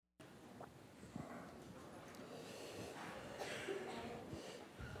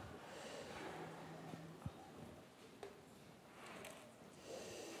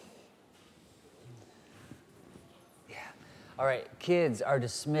All right, kids are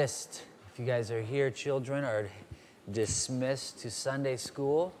dismissed. If you guys are here, children are dismissed to Sunday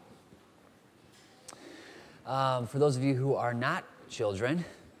school. For those of you who are not children,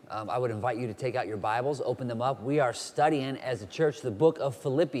 I would invite you to take out your Bibles, open them up. We are studying as a church the book of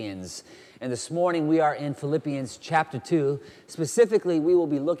Philippians. And this morning we are in Philippians chapter 2. Specifically, we will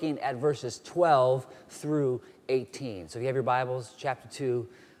be looking at verses 12 through 18. So if you have your Bibles, chapter 2,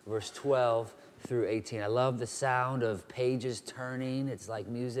 verse 12 through 18. I love the sound of pages turning. It's like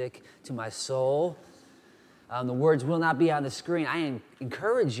music to my soul. The words will not be on the screen. I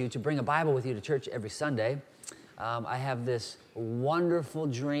encourage you to bring a Bible with you to church every Sunday. I have this wonderful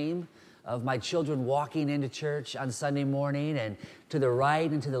dream of my children walking into church on Sunday morning, and to the right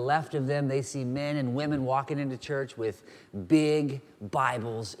and to the left of them, they see men and women walking into church with big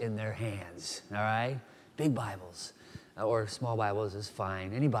Bibles in their hands, all right? Big Bibles. Or small Bibles is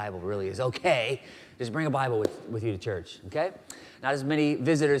fine. Any Bible really is okay. Just bring a Bible with you to church, okay? Not as many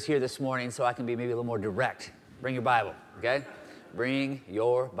visitors here this morning, so I can be maybe a little more direct. Bring your Bible, okay? Bring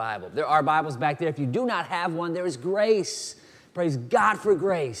your Bible. There are Bibles back there. If you do not have one, there is grace. Praise God for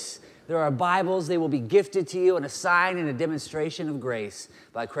grace. There are Bibles. They will be gifted to you, and a sign and a demonstration of grace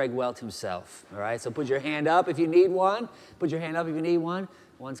by Craig Welt himself, all right? So put your hand up if you need one. Put your hand up if you need one.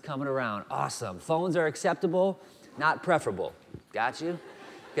 One's coming around. Awesome. Phones are acceptable. Not preferable. Got you?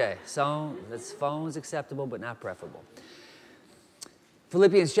 Okay, so that's phones acceptable, but not preferable.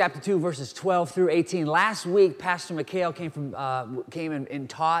 Philippians chapter 2, verses 12 through 18. Last week, Pastor McHale came and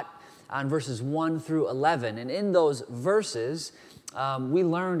taught on verses 1 through 11. And in those verses, we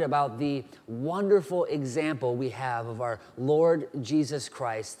learned about the wonderful example we have of our Lord Jesus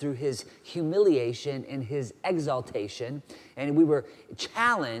Christ through his humiliation and his exaltation. And we were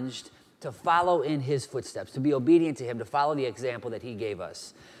challenged to follow in his footsteps, to be obedient to him, to follow the example that he gave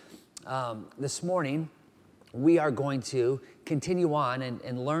us. This morning, we are going to continue on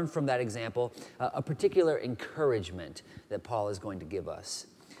and learn from that example a particular encouragement that Paul is going to give us.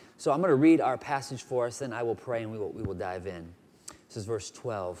 So I'm going to read our passage for us, then I will pray and we will dive in. This is verse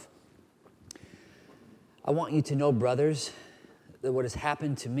 12. I want you to know, brothers, that what has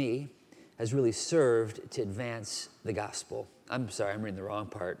happened to me has really served to advance the gospel. I'm sorry, I'm reading the wrong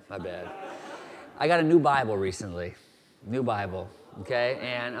part. My bad. I got a new Bible recently. New Bible, okay?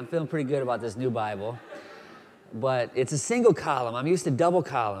 And I'm feeling pretty good about this new Bible. But it's a single column. I'm used to double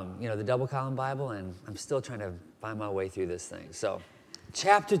column, the double column Bible, and I'm still trying to find my way through this thing. So,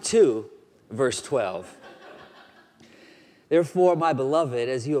 chapter 2, verse 12. Therefore, my beloved,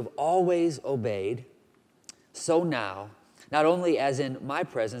 as you have always obeyed, so now, not only as in my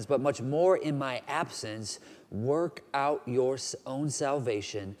presence, but much more in my absence, work out your own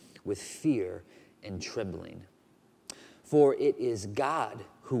salvation with fear and trembling. For it is God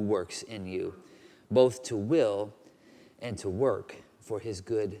who works in you, both to will and to work for his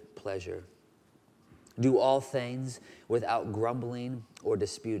good pleasure. Do all things without grumbling or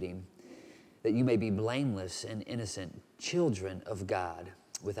disputing, that you may be blameless and innocent, children of God,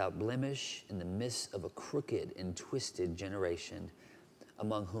 without blemish in the midst of a crooked and twisted generation,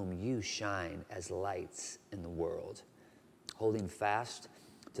 among whom you shine as lights in the world, holding fast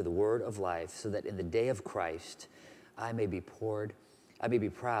to the word of life, so that in the day of Christ I may be proud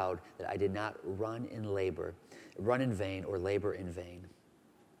that I did not run in vain or labor in vain.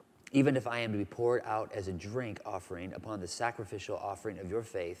 Even if I am to be poured out as a drink offering upon the sacrificial offering of your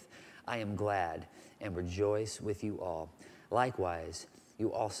faith, I am glad and rejoice with you all. Likewise,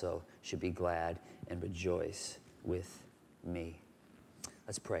 you also should be glad and rejoice with me.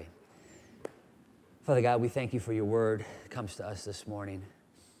 Let's pray. Father God, we thank you for your word that comes to us this morning.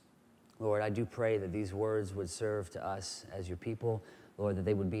 Lord, I do pray that these words would serve to us as your people. Lord, that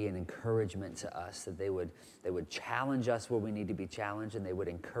they would be an encouragement to us, that they would challenge us where we need to be challenged, and they would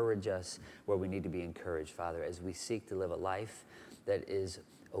encourage us where we need to be encouraged, Father, as we seek to live a life that is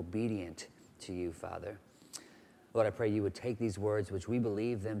obedient to you, Father. Lord, I pray you would take these words, which we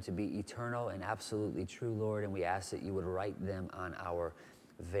believe them to be eternal and absolutely true, Lord, and we ask that you would write them on our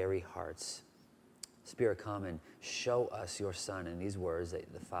very hearts. Spirit, come and show us your Son in these words,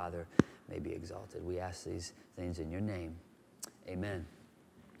 that the Father may be exalted. We ask these things in your name. Amen.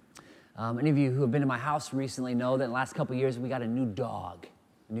 Any of you who have been to my house recently know that in the last couple of years we got a new dog,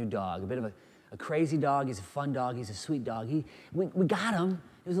 a bit of a crazy dog. He's a fun dog. He's a sweet dog. We got him.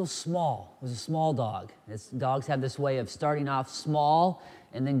 It was a little small. It was a small dog. Dogs have this way of starting off small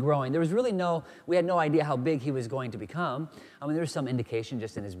and then growing. We had no idea how big he was going to become. There was some indication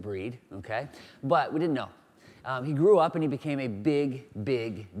just in his breed, okay? But we didn't know. He grew up and he became a big,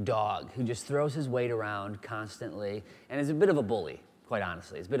 big dog who just throws his weight around constantly and is a bit of a bully, quite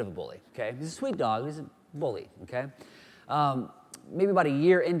honestly. He's a bit of a bully, okay? He's a sweet dog, but he's a bully, okay? Maybe about a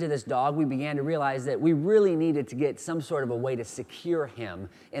year into this dog, we began to realize that we really needed to get some sort of a way to secure him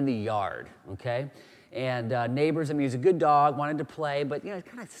in the yard, okay? And neighbors, I mean, he was a good dog, wanted to play, but, it's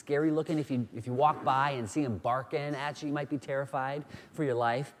kind of scary looking. If you walk by and see him barking at you, you might be terrified for your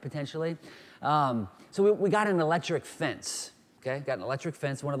life, potentially. So we got an electric fence, okay? Got an electric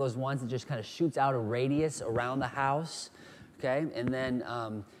fence, one of those ones that just kind of shoots out a radius around the house, okay? And then,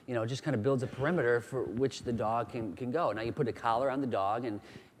 just kind of builds a perimeter for which the dog can go. Now, you put a collar on the dog, and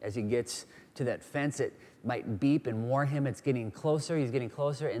as he gets to that fence, it might beep and warn him it's getting closer, he's getting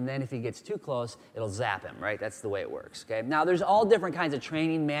closer, and then if he gets too close, it'll zap him, right? That's the way it works, okay? Now, there's all different kinds of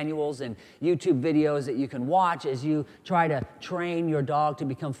training manuals and YouTube videos that you can watch as you try to train your dog to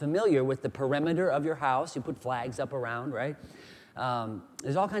become familiar with the perimeter of your house. You put flags up around, right?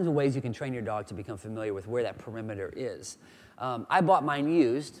 There's all kinds of ways you can train your dog to become familiar with where that perimeter is. I bought mine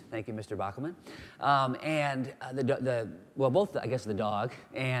used, thank you, Mr. Bockelman, and the dog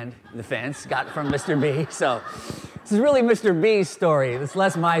and the fence got from Mr. B, so this is really Mr. B's story, it's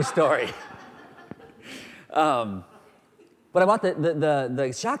less my story. But I bought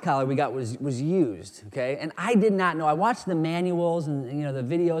the shock collar we got was used, okay? And I did not know. I watched the manuals and the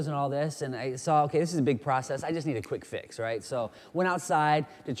videos and all this, and I saw, okay, this is a big process. I just need a quick fix, right? So went outside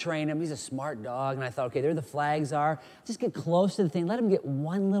to train him. He's a smart dog, and I thought, okay, there the flags are. Just get close to the thing. Let him get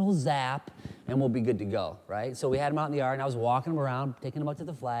one little zap, and we'll be good to go, right? So we had him out in the yard, and I was walking him around, taking him up to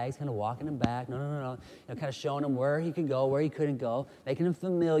the flags, kind of walking him back. No. Kind of showing him where he could go, where he couldn't go, making him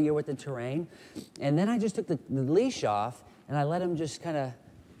familiar with the terrain. And then I just took the leash off, and I let him just kind of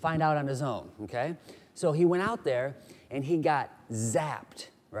find out on his own, okay? So he went out there, and he got zapped,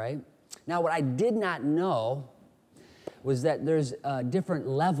 right? Now, what I did not know was that there's different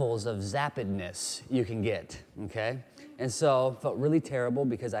levels of zappedness you can get, okay? And so felt really terrible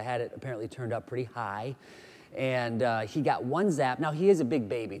because I had it apparently turned up pretty high. And he got one zap. Now, he is a big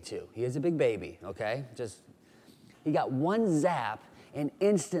baby, too. He is a big baby, okay? He got one zap, and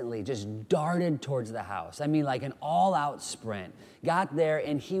instantly just darted towards the house. I mean, like an all-out sprint. Got there,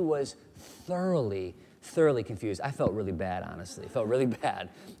 and he was thoroughly confused. I felt really bad, honestly. Felt really bad.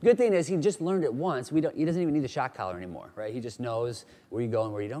 Good thing is he just learned it once. He doesn't even need the shock collar anymore, right? He just knows where you go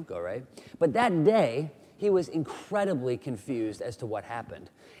and where you don't go, right? But that day, he was incredibly confused as to what happened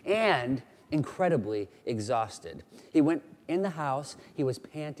and incredibly exhausted. He went in the house, he was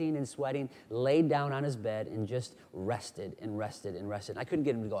panting and sweating, laid down on his bed and just rested and rested and rested. I couldn't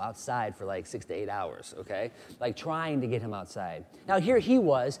get him to go outside for like 6 to 8 hours, okay? Like trying to get him outside. Now here he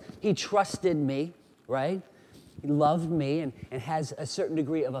was, he trusted me, right? He loved me and has a certain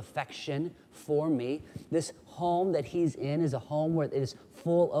degree of affection for me. This home that he's in is a home where it is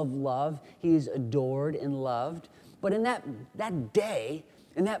full of love. He's adored and loved. But in that day,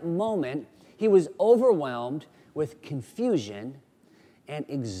 in that moment, he was overwhelmed with confusion and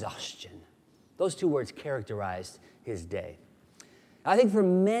exhaustion. Those two words characterized his day. I think for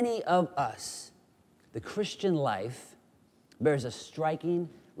many of us, the Christian life bears a striking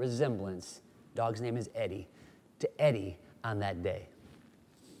resemblance, dog's name is Eddie, to Eddie on that day.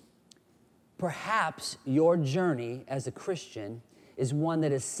 Perhaps your journey as a Christian is one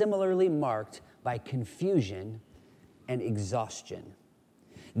that is similarly marked by confusion and exhaustion.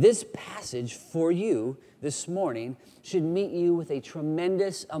 This passage for you this morning should meet you with a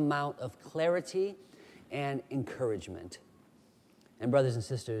tremendous amount of clarity and encouragement. And brothers and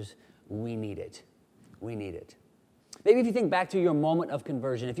sisters, we need it. We need it. Maybe if you think back to your moment of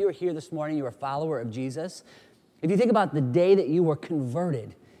conversion, if you were here this morning, you were a follower of Jesus, if you think about the day that you were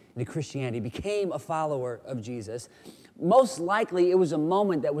converted into Christianity, became a follower of Jesus, most likely it was a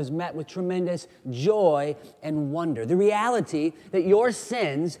moment that was met with tremendous joy and wonder. The reality that your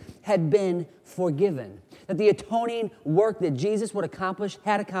sins had been forgiven, that the atoning work that Jesus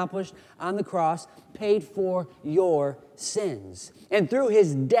had accomplished on the cross paid for your sins. And through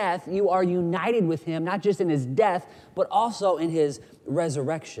his death, you are united with him, not just in his death, but also in his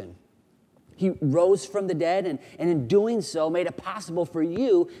resurrection. He rose from the dead, and in doing so, made it possible for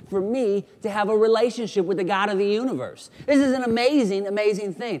you, for me, to have a relationship with the God of the universe. This is an amazing,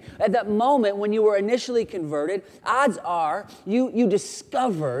 amazing thing. At that moment when you were initially converted, odds are you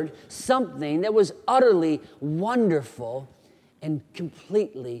discovered something that was utterly wonderful and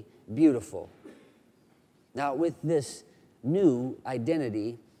completely beautiful. Now, with this new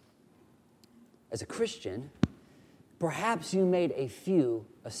identity as a Christian, perhaps you made a few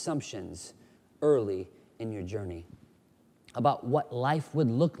assumptions early in your journey about what life would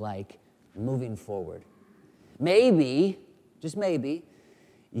look like moving forward. Maybe, just maybe,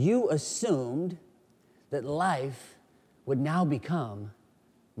 you assumed that life would now become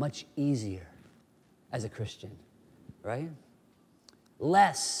much easier as a Christian. right?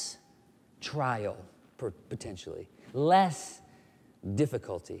 Less trial, potentially. Less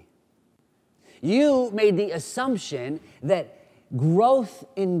difficulty. You made the assumption that growth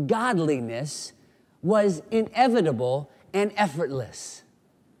in godliness was inevitable and effortless.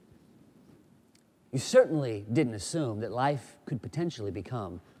 You certainly didn't assume that life could potentially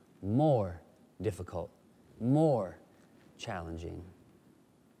become more difficult, more challenging.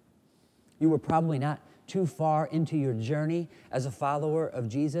 You were probably not too far into your journey as a follower of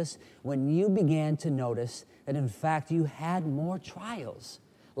Jesus when you began to notice that in fact you had more trials.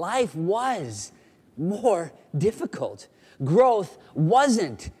 Life was more difficult. Growth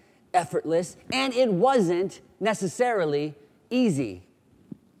wasn't effortless, and it wasn't necessarily easy.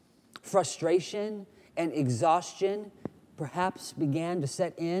 Frustration and exhaustion perhaps began to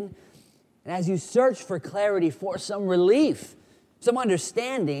set in. And as you search for clarity, for some relief, some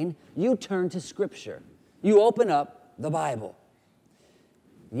understanding, you turn to Scripture. You open up the Bible.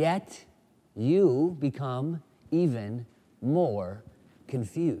 Yet, you become even more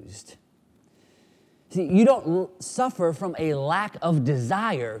confused. See, you don't suffer from a lack of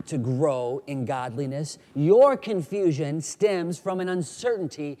desire to grow in godliness. Your confusion stems from an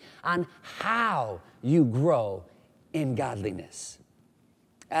uncertainty on how you grow in godliness.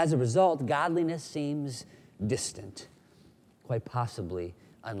 As a result, godliness seems distant, quite possibly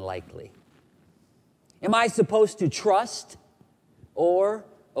unlikely. Am I supposed to trust or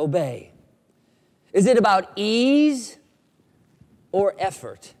obey? Is it about ease or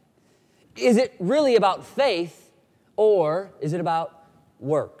effort? Is it really about faith, or is it about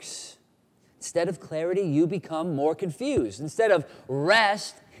works? Instead of clarity, you become more confused. Instead of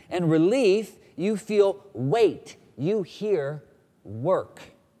rest and relief, you feel weight. You hear work.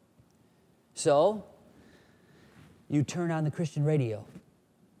 So, you turn on the Christian radio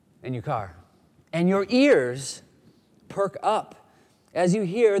in your car, and your ears perk up as you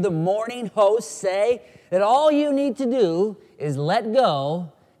hear the morning host say that all you need to do is let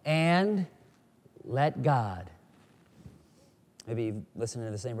go and let God. Maybe you listen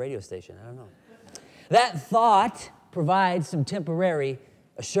to the same radio station, I don't know. That thought provides some temporary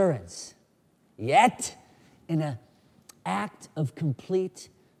assurance. Yet, in an act of complete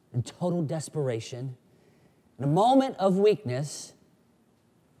and total desperation, in a moment of weakness,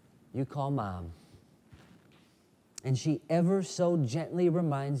 you call Mom. And she ever so gently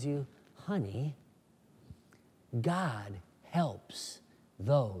reminds you, honey, God helps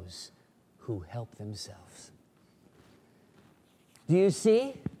those who help themselves. Do you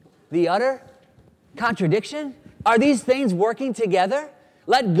see the utter contradiction? Are these things working together?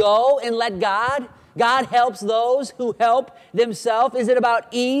 Let go and let God. God helps those who help themselves. Is it about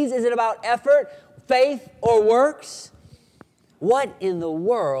ease? Is it about effort, faith, or works? What in the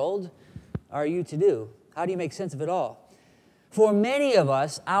world are you to do? How do you make sense of it all? For many of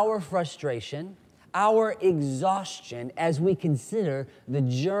us, our frustration, our exhaustion as we consider the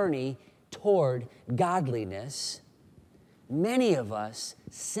journey toward godliness, many of us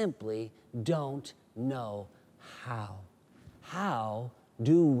simply don't know how. How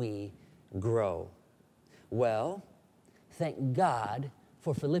do we grow? Well, thank God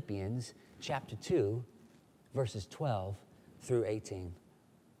for Philippians chapter 2, verses 12 through 18.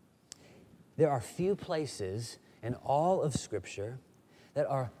 There are few places in all of Scripture that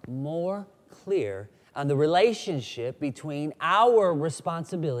are more clear on the relationship between our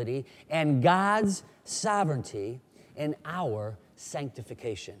responsibility and God's sovereignty and our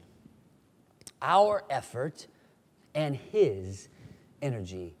sanctification, our effort and His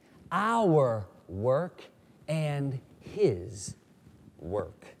energy, our work and His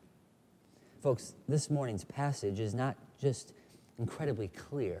work. Folks, this morning's passage is not just incredibly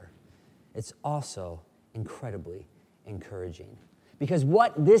clear, it's also incredibly encouraging. Because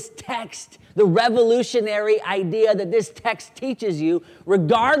what this text, the revolutionary idea that this text teaches you,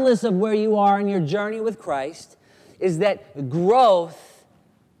 regardless of where you are in your journey with Christ, is that growth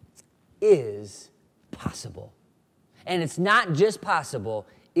is possible. And it's not just possible,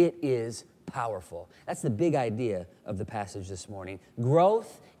 it is powerful. That's the big idea of the passage this morning.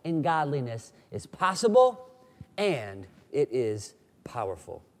 Growth in godliness is possible and it is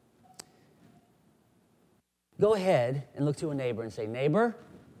powerful. Go ahead and look to a neighbor and say, neighbor,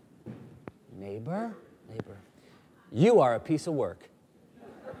 neighbor, neighbor, you are a piece of work.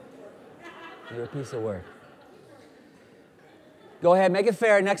 You're a piece of work. Go ahead, make it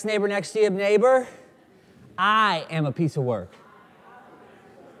fair. Next neighbor next to you, neighbor, I am a piece of work.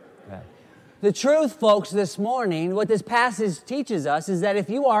 Right. The truth, folks, this morning, what this passage teaches us is that if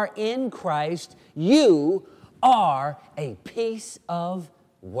you are in Christ, you are a piece of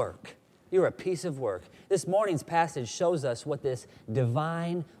work. You're a piece of work. This morning's passage shows us what this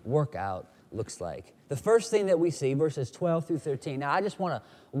divine workout looks like. The first thing that we see, verses 12 through 13. Now, I just want to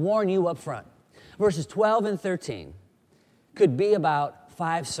warn you up front. Verses 12 and 13 could be about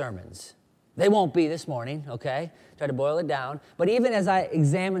 5 sermons. They won't be this morning, okay? Try to boil it down. But even as I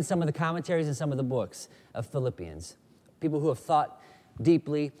examine some of the commentaries and some of the books of Philippians, people who have thought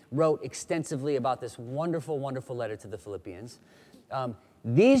deeply, wrote extensively about this wonderful, wonderful letter to the Philippians,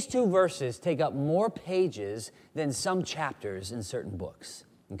 these 2 verses take up more pages than some chapters in certain books,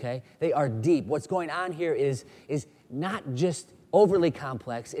 okay? They are deep. What's going on here is not just overly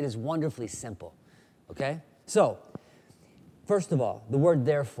complex, it is wonderfully simple, okay? So, first of all, the word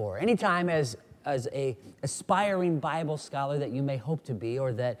therefore. Anytime as a aspiring Bible scholar that you may hope to be,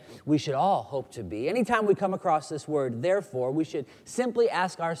 or that we should all hope to be, anytime we come across this word therefore, we should simply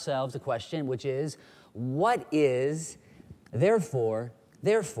ask ourselves a question, which is, what is therefore?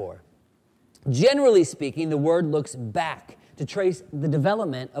 Generally speaking, the word looks back to trace the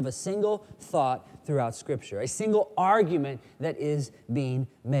development of a single thought throughout Scripture, a single argument that is being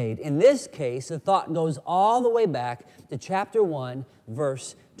made. In this case, the thought goes all the way back to chapter 1,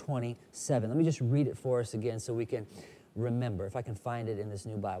 verse 27. Let me just read it for us again so we can remember, if I can find it in this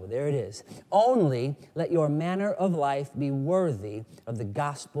new Bible. There it is. Only let your manner of life be worthy of the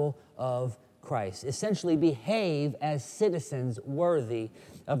gospel of Christ. Essentially, behave as citizens worthy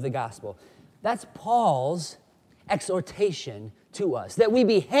of the gospel. That's Paul's exhortation to us, that we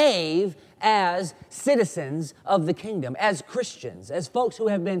behave as citizens of the kingdom, as Christians, as folks who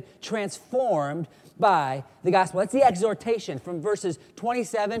have been transformed by the gospel. That's the exhortation from verses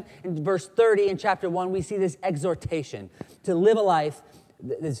 27 and verse 30 in chapter 1. We see this exhortation to live a life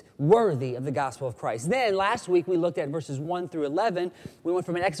that is worthy of the gospel of Christ. Then last week we looked at verses 1 through 11. We went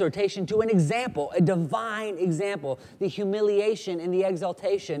from an exhortation to an example, a divine example, the humiliation and the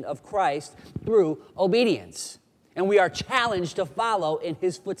exaltation of Christ through obedience. And we are challenged to follow in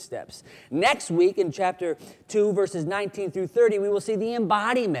his footsteps. Next week in chapter 2, verses 19 through 30, we will see the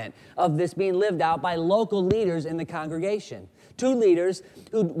embodiment of this being lived out by local leaders in the congregation. 2 leaders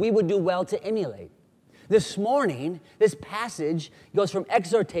who we would do well to emulate. This morning, this passage goes from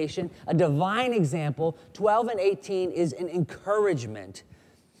exhortation, a divine example. 12 and 18 is an encouragement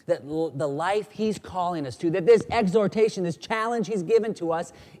that the life he's calling us to, that this exhortation, this challenge he's given to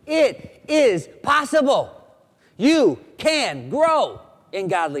us, it is possible. You can grow in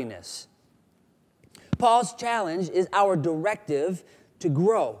godliness. Paul's challenge is our directive to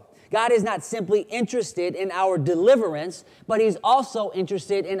grow. God is not simply interested in our deliverance, but he's also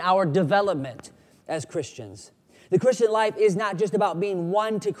interested in our development as Christians. The Christian life is not just about being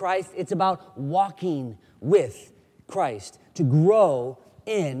one to Christ, it's about walking with Christ, to grow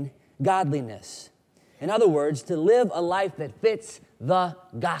in godliness. In other words, to live a life that fits the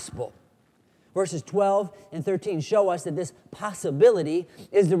gospel. Verses 12 and 13 show us that this possibility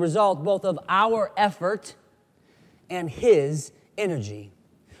is the result both of our effort and his energy.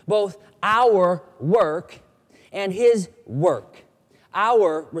 Both our work and his work.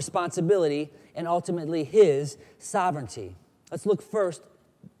 Our responsibility and ultimately his sovereignty. Let's look first,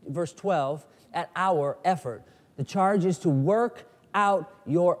 verse 12, at our effort. The charge is to work out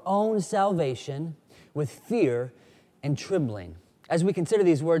your own salvation with fear and trembling. As we consider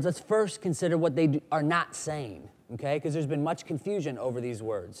these words, let's first consider what they are not saying, okay? Because there's been much confusion over these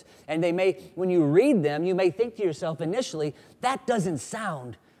words. And they may, when you read them, you may think to yourself initially, that doesn't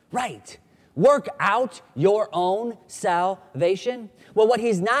sound right. Work out your own salvation. Well, what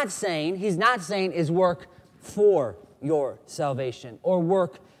he's not saying is work for your salvation or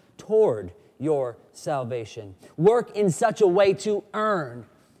work toward your salvation. Work in such a way to earn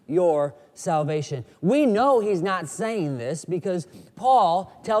your salvation. We know he's not saying this because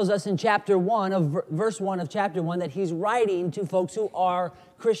Paul tells us in verse 1 of chapter 1 that he's writing to folks who are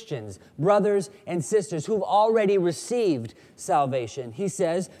Christians, brothers and sisters who've already received salvation. He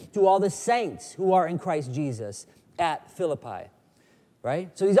says to all the saints who are in Christ Jesus at Philippi, right?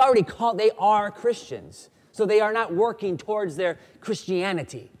 So he's already called, they are Christians. So they are not working towards their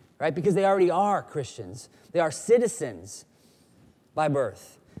Christianity, right? Because they already are Christians. They are citizens by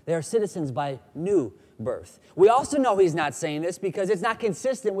birth. They are citizens by new birth. We also know he's not saying this because it's not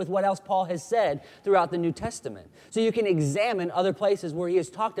consistent with what else Paul has said throughout the New Testament. So you can examine other places where he has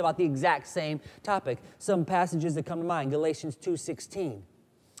talked about the exact same topic. Some passages that come to mind, Galatians 2:16.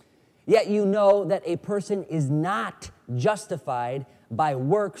 Yet you know that a person is not justified by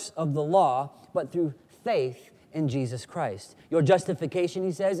works of the law, but through faith in Jesus Christ. Your justification,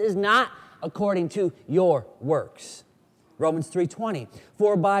 he says, is not according to your works. Romans 3:20,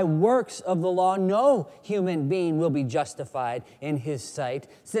 for by works of the law no human being will be justified in his sight,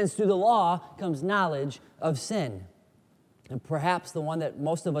 since through the law comes knowledge of sin. And perhaps the one that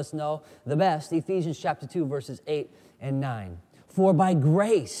most of us know the best, Ephesians chapter 2, verses 8 and 9. For by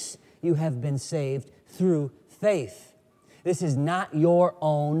grace you have been saved through faith. This is not your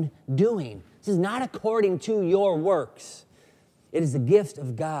own doing. This is not according to your works. It is the gift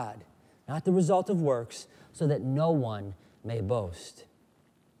of God, not the result of works, so that no one may boast.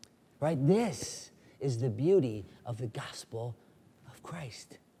 Right? This is the beauty of the gospel of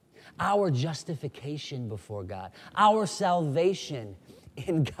Christ. Our justification before God, our salvation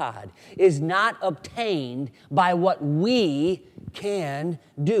in God is not obtained by what we can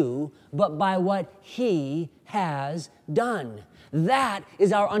do, but by what He has done. That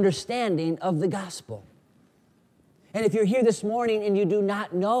is our understanding of the gospel. And if you're here this morning and you do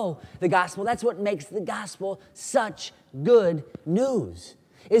not know the gospel, that's what makes the gospel such good news.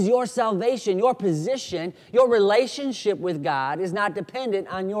 Is your salvation, your position, your relationship with God is not dependent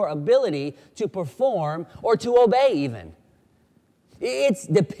on your ability to perform or to obey even. It's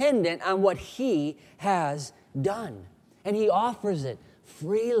dependent on what He has done. And He offers it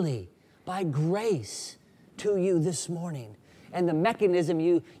freely by grace to you this morning. And the mechanism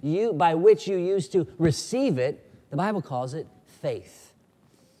by which you use to receive it, the Bible calls it faith.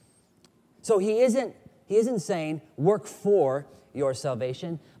 So he isn't saying work for your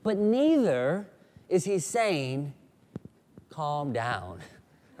salvation, but neither is he saying calm down,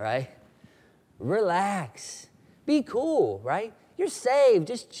 right? Relax. Be cool, right? You're saved.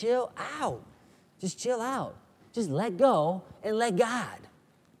 Just chill out. Just chill out. Just let go and let God.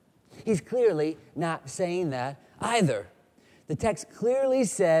 He's clearly not saying that either. The text clearly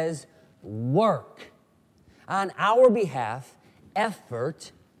says work. On our behalf,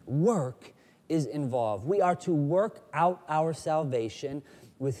 effort, work is involved. We are to work out our salvation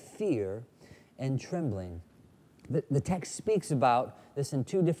with fear and trembling. The text speaks about this in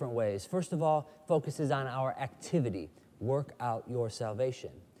two different ways. First of all, focuses on our activity. Work out your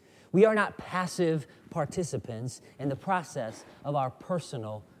salvation. We are not passive participants in the process of our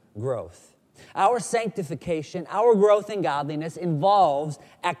personal growth. Our sanctification, our growth in godliness involves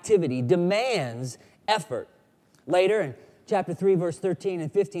activity, demands effort. Later in chapter 3, verse 13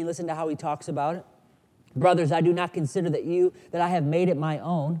 and 15, listen to how he talks about it. Brothers, I do not consider that I have made it my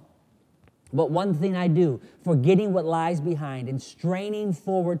own, but one thing I do, forgetting what lies behind and straining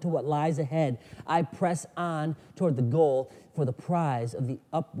forward to what lies ahead, I press on toward the goal for the prize of the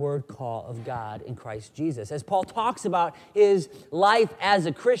upward call of God in Christ Jesus. As Paul talks about his life as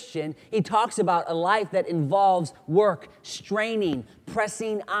a Christian, he talks about a life that involves work, straining,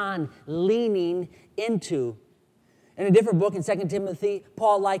 pressing on, leaning into. In a different book, in 2 Timothy,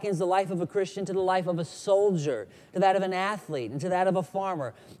 Paul likens the life of a Christian to the life of a soldier, to that of an athlete, and to that of a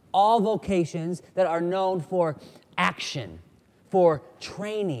farmer. All vocations that are known for action, for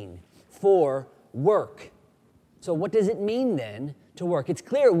training, for work. So what does it mean then to work? It's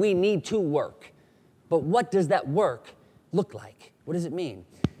clear we need to work. But what does that work look like? What does it mean?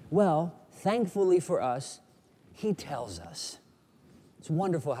 Well, thankfully for us, He tells us. It's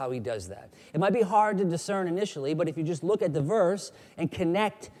wonderful how He does that. It might be hard to discern initially, but if you just look at the verse and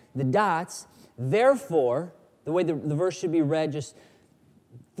connect the dots, therefore, the way the verse should be read just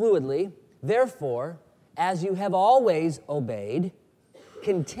fluidly, therefore, as you have always obeyed,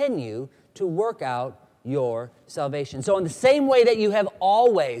 continue to work out your salvation. So in the same way that you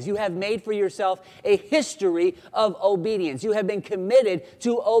have made for yourself a history of obedience. You have been committed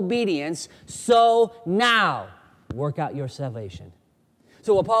to obedience, so now work out your salvation.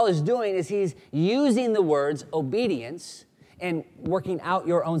 So what Paul is doing is he's using the words obedience and working out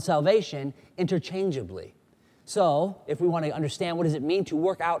your own salvation interchangeably. So if we want to understand what does it mean to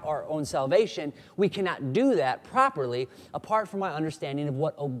work out our own salvation, we cannot do that properly apart from our understanding of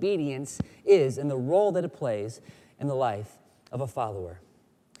what obedience is and the role that it plays in the life of a follower.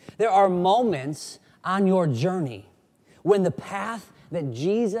 There are moments on your journey when the path that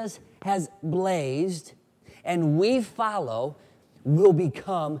Jesus has blazed and we follow will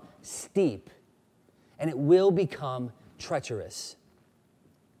become steep and it will become treacherous.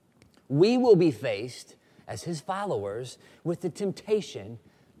 We will be faced as His followers with the temptation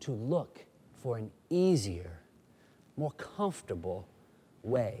to look for an easier, more comfortable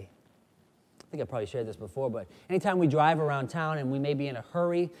way. I think I probably shared this before, but anytime we drive around town and we may be in a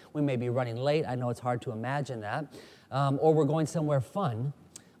hurry, we may be running late, I know it's hard to imagine that, or we're going somewhere fun,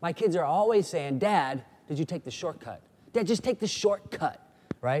 my kids are always saying, Dad, did you take the shortcut? Dad, just take the shortcut,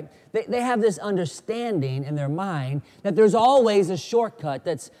 right? They have this understanding in their mind that there's always a shortcut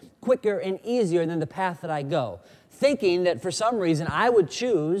that's quicker and easier than the path that I go, thinking that for some reason I would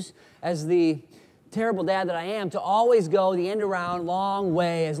choose, as the terrible dad that I am, to always go the end around long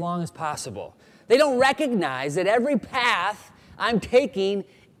way as long as possible. They don't recognize that every path I'm taking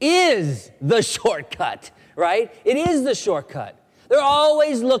is the shortcut, right? It is the shortcut. They're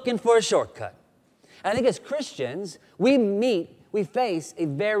always looking for a shortcut. And I think as Christians, we face a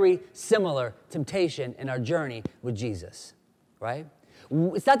very similar temptation in our journey with Jesus, right?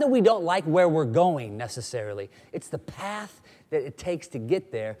 It's not that we don't like where we're going necessarily. It's the path that it takes to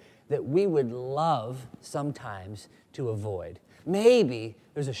get there that we would love sometimes to avoid. Maybe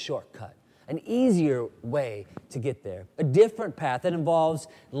there's a shortcut, an easier way to get there, a different path that involves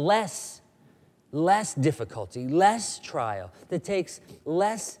less difficulty, less trial, that takes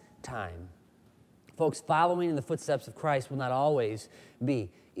less time. Folks, following in the footsteps of Christ will not always be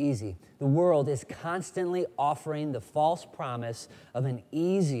easy. The world is constantly offering the false promise of an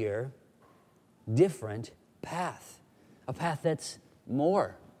easier, different path, a path that's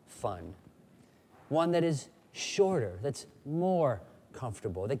more fun, one that is shorter, that's more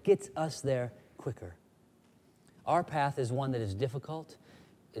comfortable, that gets us there quicker. Our path is one that is difficult.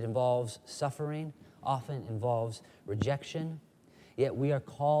 It involves suffering, often involves rejection, yet we are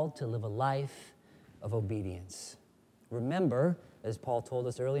called to live a life of obedience. Remember, as Paul told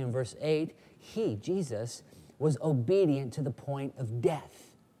us earlier in verse 8, he, Jesus, was obedient to the point of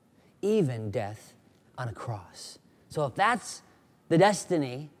death, even death on a cross. So if that's the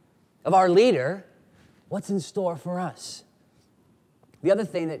destiny of our leader, what's in store for us? The other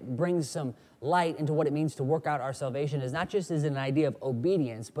thing that brings some light into what it means to work out our salvation is not just as an idea of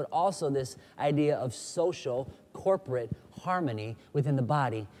obedience, but also this idea of social, corporate harmony within the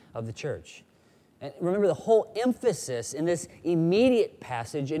body of the church. And remember, the whole emphasis in this immediate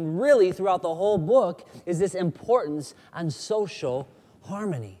passage, and really throughout the whole book, is this importance on social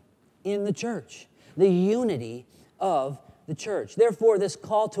harmony in the church, the unity of the church. Therefore, this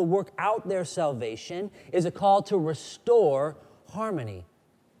call to work out their salvation is a call to restore harmony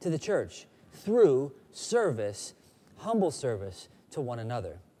to the church through service, humble service to one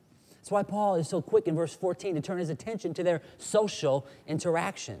another. That's why Paul is so quick in verse 14 to turn his attention to their social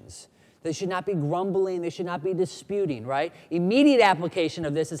interactions. They should not be grumbling. They should not be disputing, right? Immediate application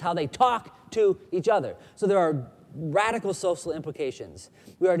of this is how they talk to each other. So there are radical social implications.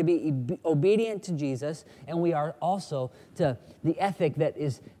 We are to be obedient to Jesus, and we are also to the ethic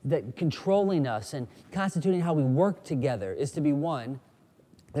that controlling us and constituting how we work together is to be one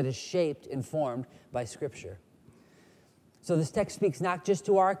that is shaped and formed by Scripture. So this text speaks not just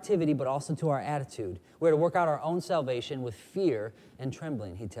to our activity, but also to our attitude. We're to work out our own salvation with fear and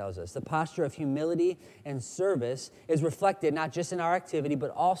trembling, he tells us. The posture of humility and service is reflected not just in our activity, but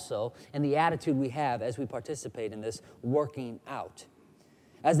also in the attitude we have as we participate in this working out.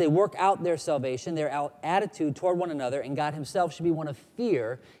 As they work out their salvation, their attitude toward one another and God himself should be one of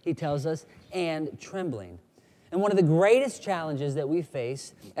fear, he tells us, and trembling. And one of the greatest challenges that we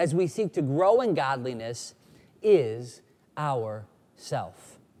face as we seek to grow in godliness is our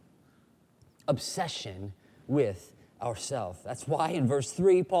self. Obsession with ourself. That's why in verse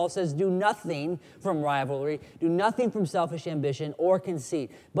 3, Paul says, do nothing from rivalry, do nothing from selfish ambition or conceit,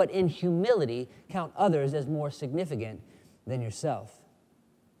 but in humility count others as more significant than yourself.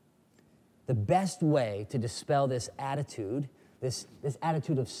 The best way to dispel this attitude, this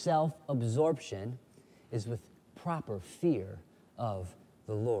attitude of self-absorption, is with proper fear of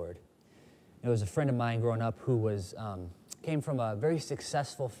the Lord. There was a friend of mine growing up who came from a very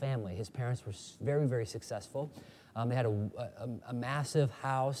successful family. His parents were very, very successful. They had a massive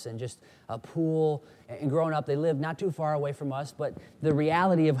house and just a pool. And growing up, they lived not too far away from us, but the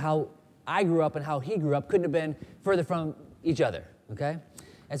reality of how I grew up and how he grew up couldn't have been further from each other, okay?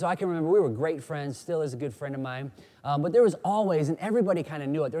 And so I can remember we were great friends, still is a good friend of mine. But there was always, and everybody kind of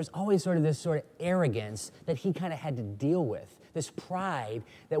knew it, there was always sort of this sort of arrogance that he kind of had to deal with. This pride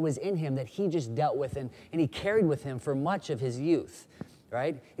that was in him that he just dealt with and he carried with him for much of his youth,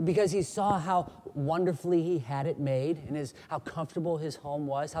 right? Because he saw how wonderfully he had it made and how comfortable his home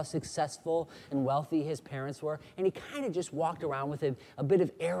was, how successful and wealthy his parents were. And he kind of just walked around with a bit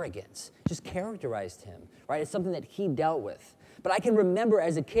of arrogance, just characterized him, right? It's something that he dealt with. But I can remember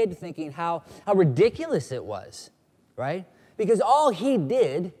as a kid thinking how ridiculous it was, right? Because all he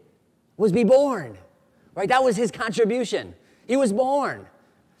did was be born, right? That was his contribution. He was born.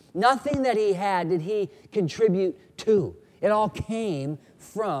 Nothing that he had did he contribute to. It all came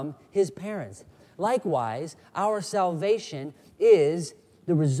from his parents. Likewise, our salvation is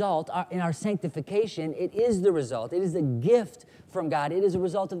the result. In our sanctification, it is the result. It is a gift from God. It is a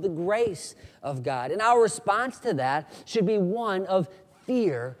result of the grace of God. And our response to that should be one of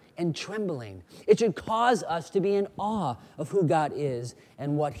fear and trembling. It should cause us to be in awe of who God is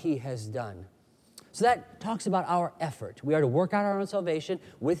and what He has done. So that talks about our effort. We are to work out our own salvation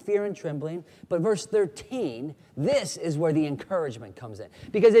with fear and trembling. But verse 13, this is where the encouragement comes in.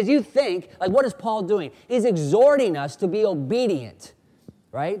 Because as you think, like, what is Paul doing? He's exhorting us to be obedient,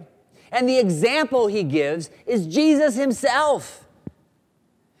 right? And the example he gives is Jesus himself.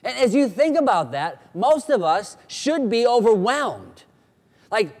 And as you think about that, most of us should be overwhelmed.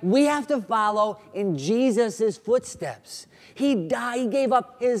 Like, we have to follow in Jesus' footsteps. He died, he gave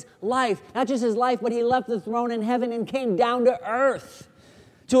up his life. Not just his life, but he left the throne in heaven and came down to earth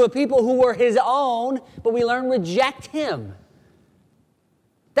to a people who were his own, but we learn reject him.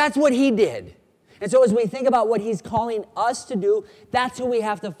 That's what he did. And so as we think about what he's calling us to do, that's who we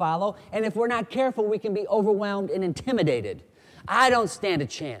have to follow. And if we're not careful, we can be overwhelmed and intimidated. I don't stand a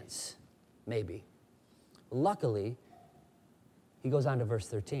chance, maybe. Luckily, he goes on to verse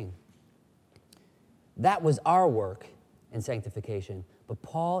 13. That was our work in sanctification, but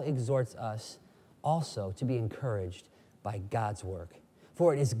Paul exhorts us also to be encouraged by God's work.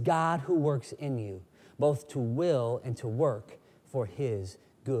 For it is God who works in you, both to will and to work for his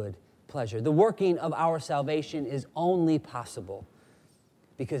good pleasure. The working of our salvation is only possible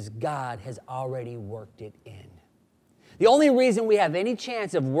because God has already worked it in. The only reason we have any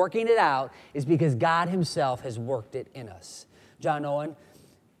chance of working it out is because God himself has worked it in us. John Owen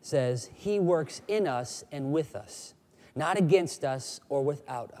says, he works in us and with us, not against us or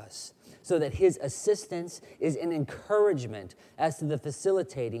without us, so that his assistance is an encouragement as to the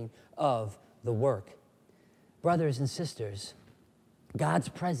facilitating of the work. Brothers and sisters, God's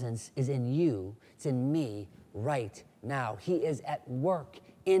presence is in you, it's in me right now. He is at work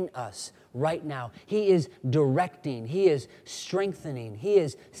in us right now. He is directing, he is strengthening, he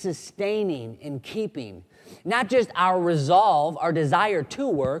is sustaining and keeping. Not just our resolve, our desire to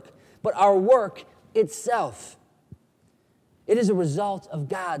work, but our work itself. It is a result of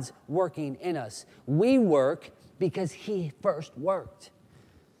God's working in us. We work because he first worked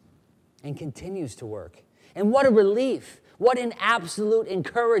and continues to work. And what a relief, what an absolute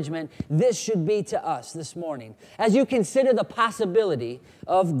encouragement this should be to us this morning. As you consider the possibility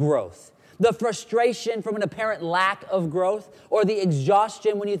of growth, the frustration from an apparent lack of growth, or the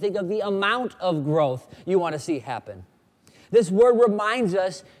exhaustion when you think of the amount of growth you want to see happen. This word reminds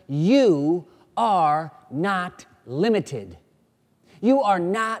us you are not limited. You are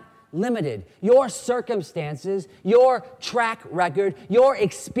not limited. Your circumstances, your track record, your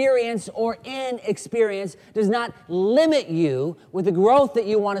experience or inexperience does not limit you with the growth that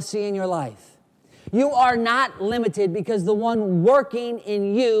you want to see in your life. You are not limited because the one working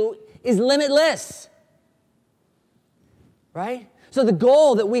in you is limitless. Right? So the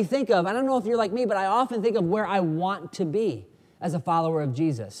goal that we think of, I don't know if you're like me, but I often think of where I want to be as a follower of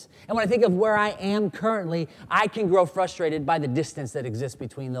Jesus. And when I think of where I am currently, I can grow frustrated by the distance that exists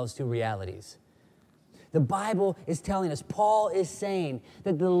between those two realities. The Bible is telling us, Paul is saying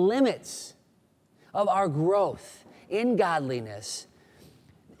that the limits of our growth in godliness,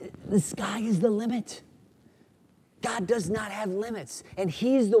 the sky is the limit. God does not have limits, and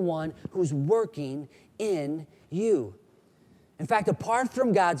he's the one who's working in you. In fact, apart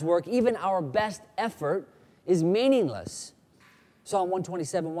from God's work, even our best effort is meaningless. Psalm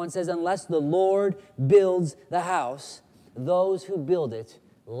 127:1 says, unless the Lord builds the house, those who build it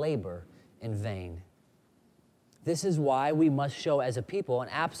labor in vain. This is why we must show as a people an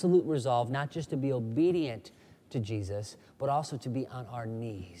absolute resolve not just to be obedient to Jesus, but also to be on our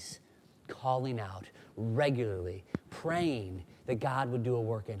knees, calling out regularly, praying that God would do a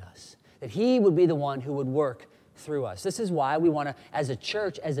work in us, that he would be the one who would work through us. This is why we want to, as a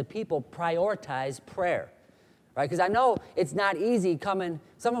church, as a people, prioritize prayer. Right? Because I know it's not easy coming.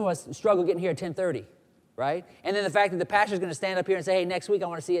 Some of us struggle getting here at 10:30, right? And then the fact that the pastor's going to stand up here and say, hey, next week I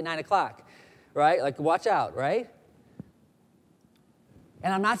want to see you at 9 o'clock, right? Like, watch out, right?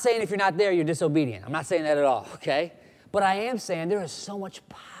 And I'm not saying if you're not there, you're disobedient. I'm not saying that at all, okay? But I am saying there is so much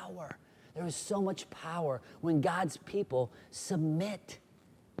power. There is so much power when God's people submit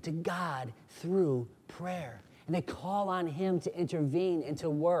to God through prayer. And they call on him to intervene and to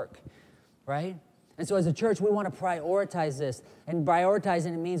work, right? And so as a church, we want to prioritize this. And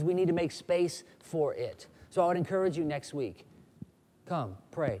prioritizing it means we need to make space for it. So I would encourage you next week. Come,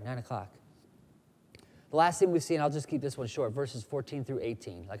 pray, 9 o'clock. The last thing we've seen, I'll just keep this one short, verses 14 through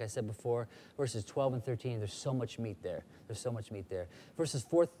 18. Like I said before, verses 12 and 13, there's so much meat there. There's so much meat there. Verses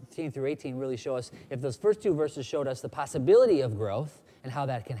 14 through 18 really show us, if those first two verses showed us the possibility of growth and how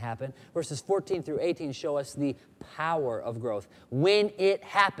that can happen, verses 14 through 18 show us the power of growth. When it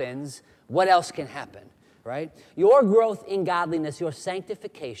happens, what else can happen, right? Your growth in godliness, your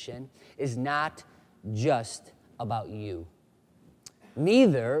sanctification is not just about you.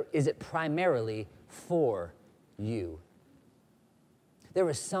 Neither is it primarily for you. There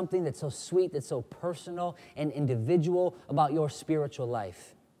is something that's so sweet, that's so personal and individual about your spiritual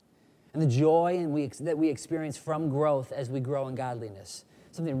life. And the joy that we experience from growth as we grow in godliness.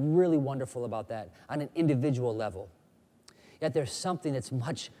 Something really wonderful about that on an individual level. Yet there's something that's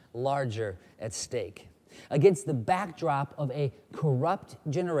much larger at stake. Against the backdrop of a corrupt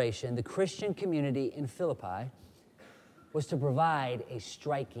generation, the Christian community in Philippi was to provide a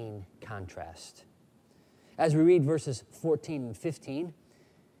striking contrast. As we read verses 14 and 15,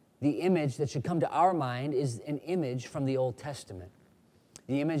 the image that should come to our mind is an image from the Old Testament.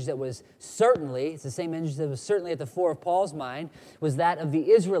 The image that was certainly, it's the same image that was certainly at the fore of Paul's mind, was that of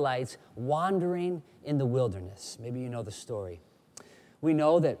the Israelites wandering in the wilderness. Maybe you know the story. We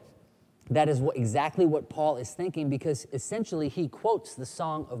know that is exactly what Paul is thinking, because essentially he quotes the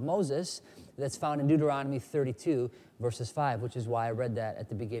Song of Moses that's found in Deuteronomy 32, verses 5, which is why I read that at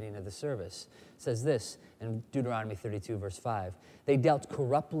the beginning of the service. It says this in Deuteronomy 32, verse 5. They dealt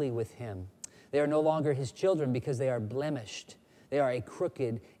corruptly with him. They are no longer his children because they are blemished. They are a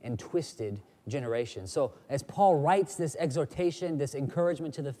crooked and twisted generation. So as Paul writes this exhortation, this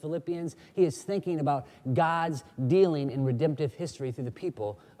encouragement to the Philippians, he is thinking about God's dealing in redemptive history through the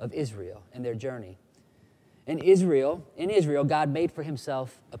people of Israel and their journey. In Israel, God made for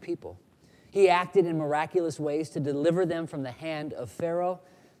himself a people. He acted in miraculous ways to deliver them from the hand of Pharaoh,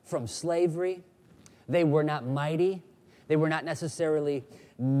 from slavery. They were not mighty. They were not necessarily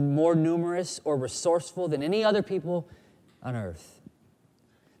more numerous or resourceful than any other people on earth.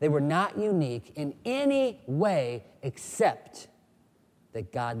 They were not unique in any way except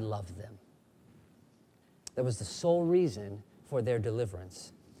that God loved them. That was the sole reason for their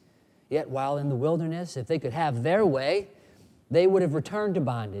deliverance. Yet while in the wilderness, if they could have their way, they would have returned to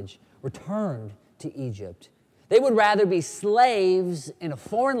bondage, returned to Egypt. They would rather be slaves in a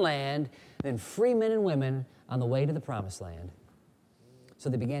foreign land than free men and women on the way to the promised land. So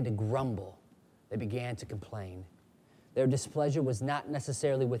they began to grumble. They began to complain. Their displeasure was not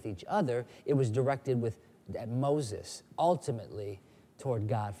necessarily with each other. It was directed at Moses, ultimately toward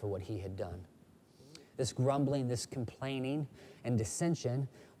God for what he had done. This grumbling, this complaining, and dissension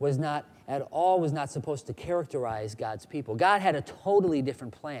was not supposed to characterize God's people. God had a totally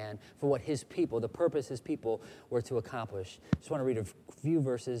different plan for what his people, the purpose his people were to accomplish. Just want to read a few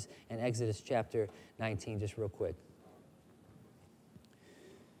verses in Exodus chapter 19 just real quick.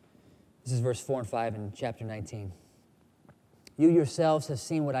 This is verse 4 and 5 in chapter 19. You yourselves have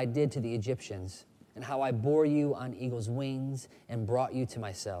seen what I did to the Egyptians, and how I bore you on eagle's wings and brought you to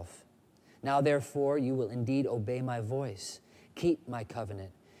myself. Now, therefore, you will indeed obey my voice. Keep my covenant.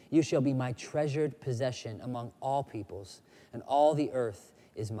 You shall be my treasured possession among all peoples, and all the earth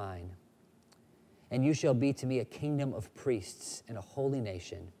is mine. And you shall be to me a kingdom of priests and a holy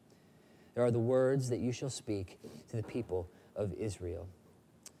nation. There are the words that you shall speak to the people of Israel.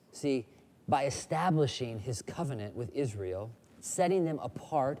 See, by establishing his covenant with Israel, setting them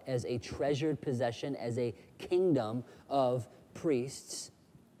apart as a treasured possession, as a kingdom of priests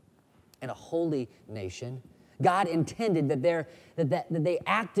and a holy nation, God intended that they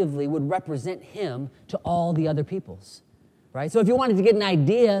actively would represent him to all the other peoples, right? So if you wanted to get an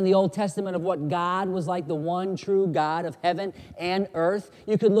idea in the Old Testament of what God was like, the one true God of heaven and earth,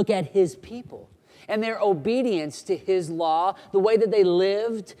 you could look at his people and their obedience to his law, the way that they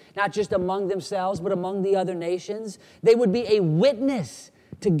lived, not just among themselves, but among the other nations. They would be a witness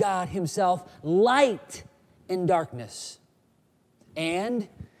to God himself, light in darkness. And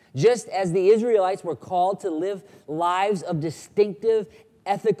just as the Israelites were called to live lives of distinctive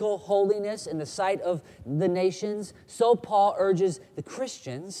ethical holiness in the sight of the nations, so Paul urges the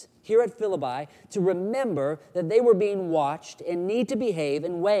Christians here at Philippi to remember that they were being watched and need to behave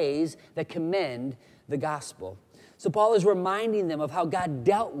in ways that commend the gospel. So Paul is reminding them of how God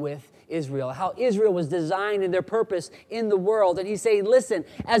dealt with Israel, how Israel was designed and their purpose in the world. And he's saying, listen,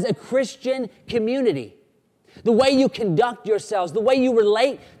 as a Christian community, the way you conduct yourselves, the way you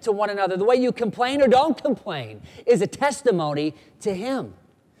relate to one another, the way you complain or don't complain is a testimony to him.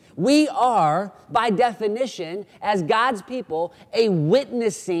 We are, by definition, as God's people, a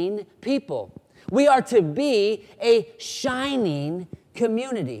witnessing people. We are to be a shining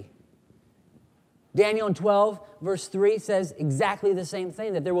community. Daniel in 12, verse 3 says exactly the same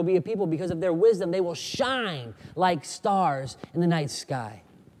thing, that there will be a people, because of their wisdom, they will shine like stars in the night sky.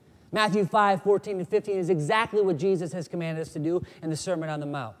 Matthew 5, 14 and 15 is exactly what Jesus has commanded us to do in the Sermon on the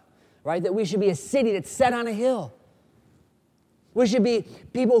Mount, right? That we should be a city that's set on a hill. We should be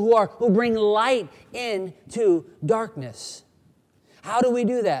people who bring light into darkness. How do we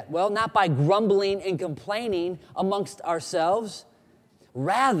do that? Well, not by grumbling and complaining amongst ourselves,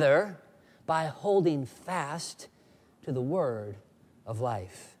 rather by holding fast to the word of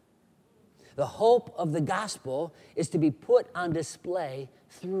life. The hope of the gospel is to be put on display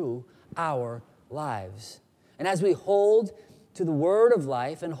through our lives. And as we hold to the word of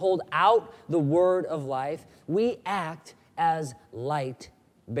life and hold out the word of life, we act as light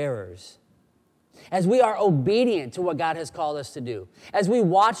bearers. As we are obedient to what God has called us to do, as we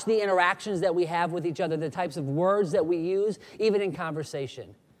watch the interactions that we have with each other, the types of words that we use, even in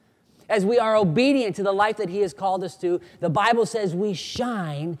conversation, as we are obedient to the life that He has called us to, the Bible says we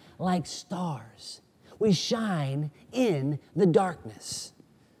shine like stars. We shine in the darkness,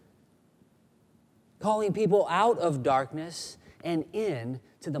 calling people out of darkness and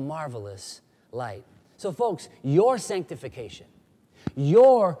into the marvelous light. So folks, your sanctification,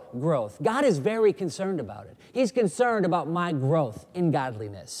 your growth, God is very concerned about it. He's concerned about my growth in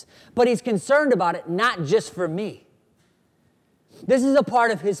godliness, but He's concerned about it not just for me. This is a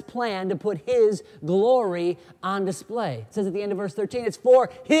part of His plan to put His glory on display. It says at the end of verse 13, it's for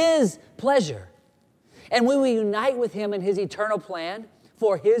His pleasure. And when we unite with Him in His eternal plan,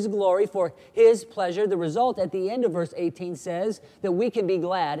 for His glory, for His pleasure, the result at the end of verse 18 says that we can be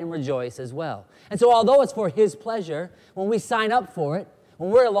glad and rejoice as well. And so although it's for His pleasure, when we sign up for it, when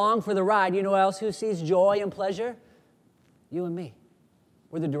we're along for the ride, you know else who sees joy and pleasure? You and me.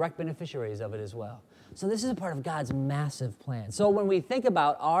 We're the direct beneficiaries of it as well. So this is a part of God's massive plan. So when we think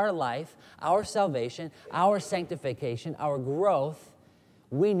about our life, our salvation, our sanctification, our growth,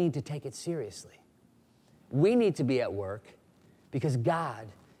 we need to take it seriously. We need to be at work because God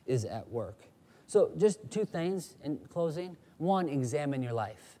is at work. So just two things in closing. One, examine your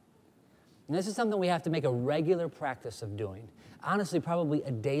life. And this is something we have to make a regular practice of doing. Honestly, probably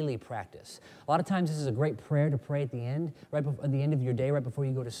a daily practice. A lot of times this is a great prayer to pray at the end, right before, at the end of your day, right before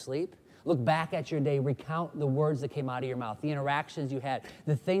you go to sleep. Look back at your day, recount the words that came out of your mouth, the interactions you had,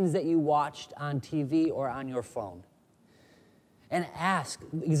 the things that you watched on TV or on your phone. And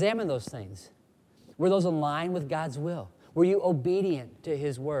examine those things. Were those in line with God's will? Were you obedient to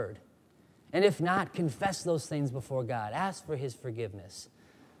His word? And if not, confess those things before God. Ask for His forgiveness.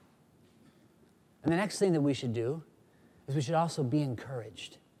 And the next thing that we should do is we should also be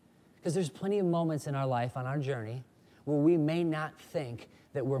encouraged. Because there's plenty of moments in our life, on our journey, where we may not think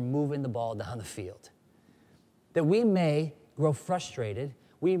that we're moving the ball down the field. That we may grow frustrated,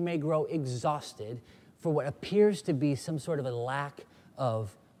 we may grow exhausted for what appears to be some sort of a lack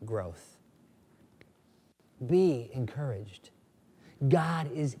of growth. Be encouraged. God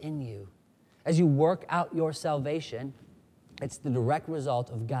is in you. As you work out your salvation, it's the direct result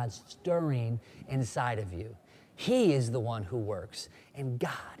of God stirring inside of you. He is the one who works, and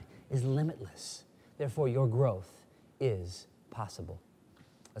God is limitless. Therefore, your growth is possible.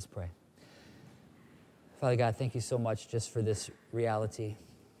 Let's pray. Father God, thank you so much just for this reality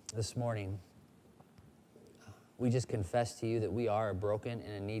this morning. We just confess to you that we are a broken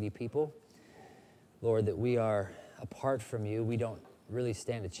and a needy people. Lord, that we are apart from you. We don't really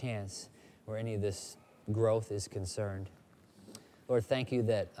stand a chance where any of this growth is concerned. Lord, thank you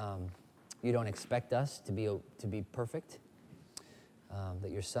that you don't expect us to be perfect,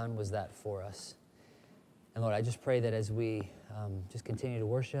 that your Son was that for us. And Lord, I just pray that as we just continue to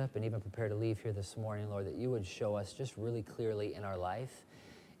worship and even prepare to leave here this morning, Lord, that you would show us just really clearly in our life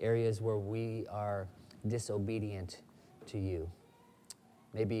areas where we are disobedient to you.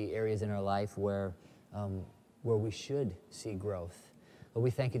 Maybe areas in our life where we should see growth. But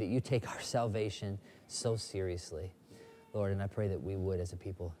we thank you that you take our salvation so seriously, Lord, and I pray that we would, as a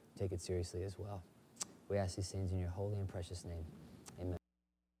people, take it seriously as well. We ask these things in your holy and precious name.